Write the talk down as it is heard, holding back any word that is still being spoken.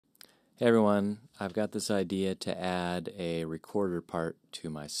Hey everyone, I've got this idea to add a recorder part to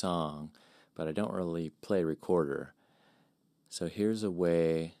my song, but I don't really play recorder. So here's a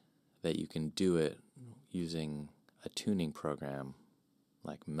way that you can do it using a tuning program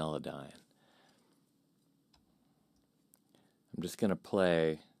like Melodyne. I'm just going to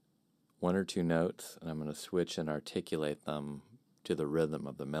play one or two notes, and I'm going to switch and articulate them to the rhythm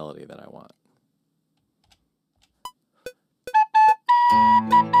of the melody that I want.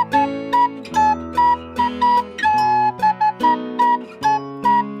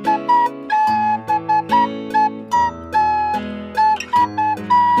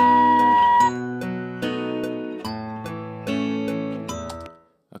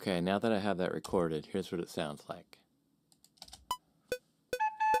 Okay, now that I have that recorded, here's what it sounds like.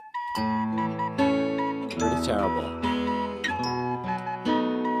 Pretty terrible.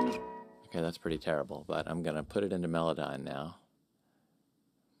 Okay, that's pretty terrible, but I'm going to put it into Melodyne now.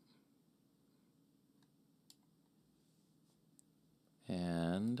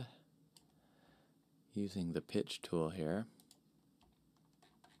 And using the pitch tool here,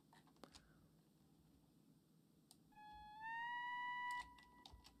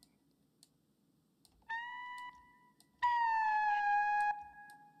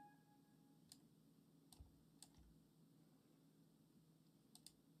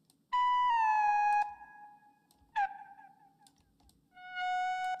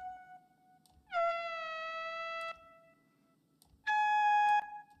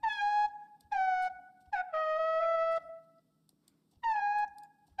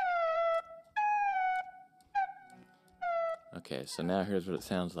 okay, so now here's what it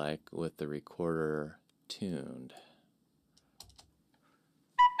sounds like with the recorder tuned.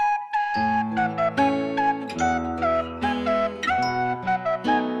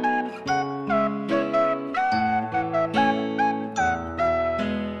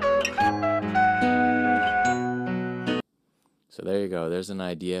 So there you go, there's an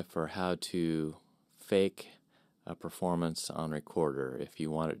idea for how to fake a performance on recorder if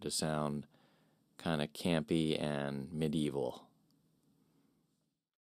you want it to sound kind of campy and medieval.